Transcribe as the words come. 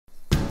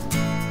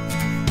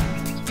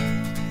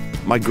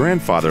My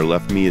grandfather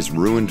left me his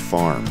ruined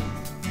farm.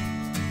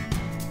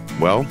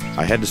 Well,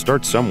 I had to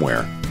start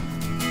somewhere.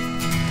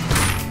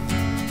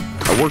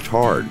 I worked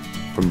hard,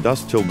 from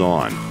dusk till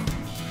dawn.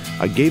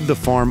 I gave the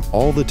farm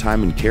all the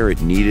time and care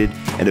it needed,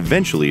 and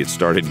eventually it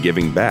started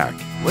giving back.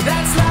 Well,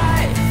 that's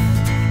life.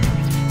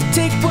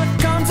 Take what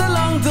comes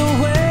along the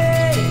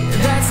way.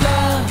 That's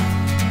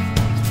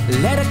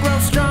love. Let it grow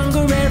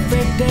stronger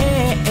every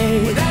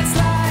day. Well, that's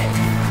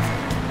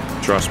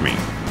life. Trust me,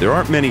 there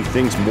aren't many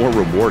things more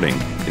rewarding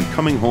than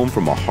coming home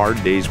from a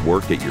hard day's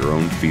work at your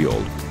own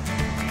field,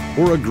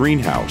 or a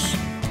greenhouse,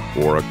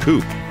 or a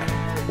coop,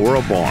 or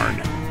a barn.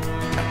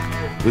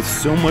 With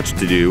so much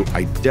to do,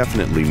 I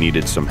definitely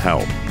needed some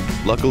help.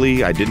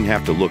 Luckily, I didn't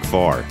have to look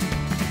far.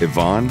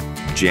 Yvonne,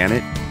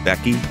 Janet,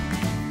 Becky.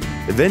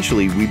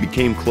 Eventually, we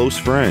became close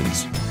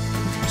friends.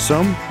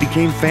 Some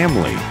became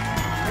family.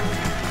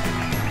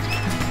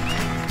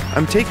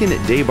 I'm taking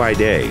it day by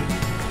day,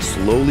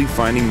 slowly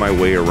finding my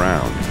way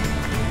around.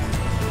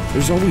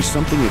 There's always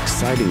something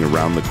exciting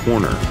around the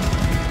corner,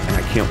 and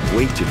I can't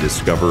wait to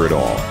discover it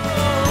all.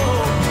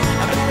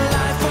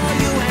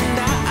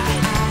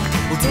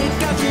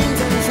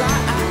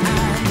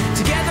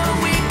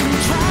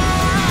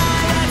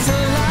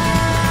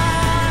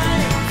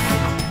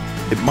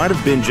 It might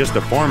have been just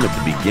a farm at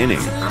the beginning,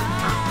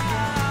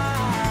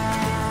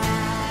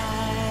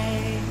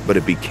 but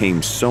it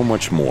became so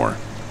much more.